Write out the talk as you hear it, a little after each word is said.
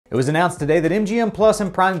It was announced today that MGM Plus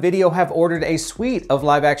and Prime Video have ordered a suite of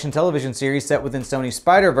live-action television series set within Sony's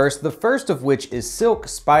Spiderverse, the first of which is Silk: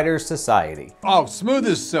 Spider Society. Oh, smooth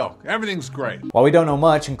as silk. Everything's great. While we don't know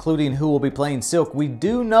much, including who will be playing Silk, we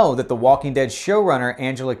do know that The Walking Dead showrunner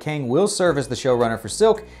Angela Kang will serve as the showrunner for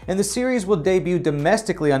Silk, and the series will debut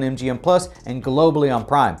domestically on MGM Plus and globally on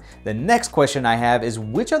Prime. The next question I have is,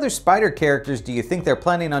 which other Spider characters do you think they're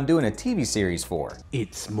planning on doing a TV series for?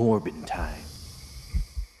 It's Morbin time.